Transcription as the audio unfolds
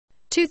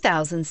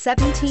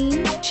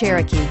2017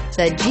 Cherokee.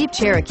 The Jeep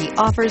Cherokee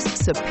offers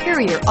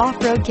superior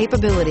off-road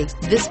capability.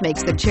 This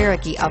makes the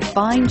Cherokee a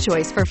fine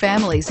choice for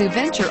families who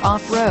venture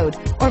off-road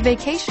or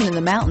vacation in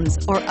the mountains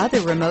or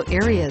other remote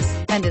areas,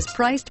 and is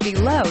priced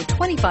below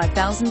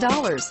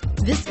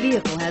 $25,000. This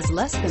vehicle has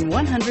less than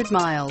 100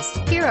 miles.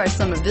 Here are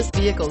some of this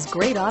vehicle's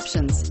great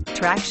options: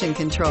 traction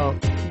control,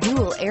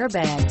 dual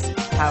airbags,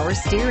 power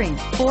steering,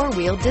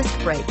 four-wheel disc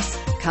brakes,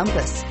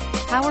 compass,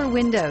 power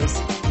windows,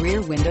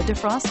 rear window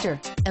defroster,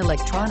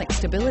 electronic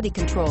stability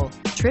control,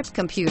 trip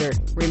computer,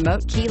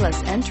 remote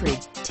keyless entry.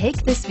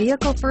 Take this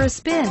vehicle for a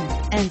spin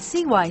and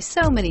see why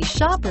so many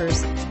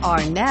shoppers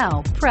are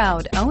now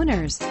proud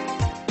owners.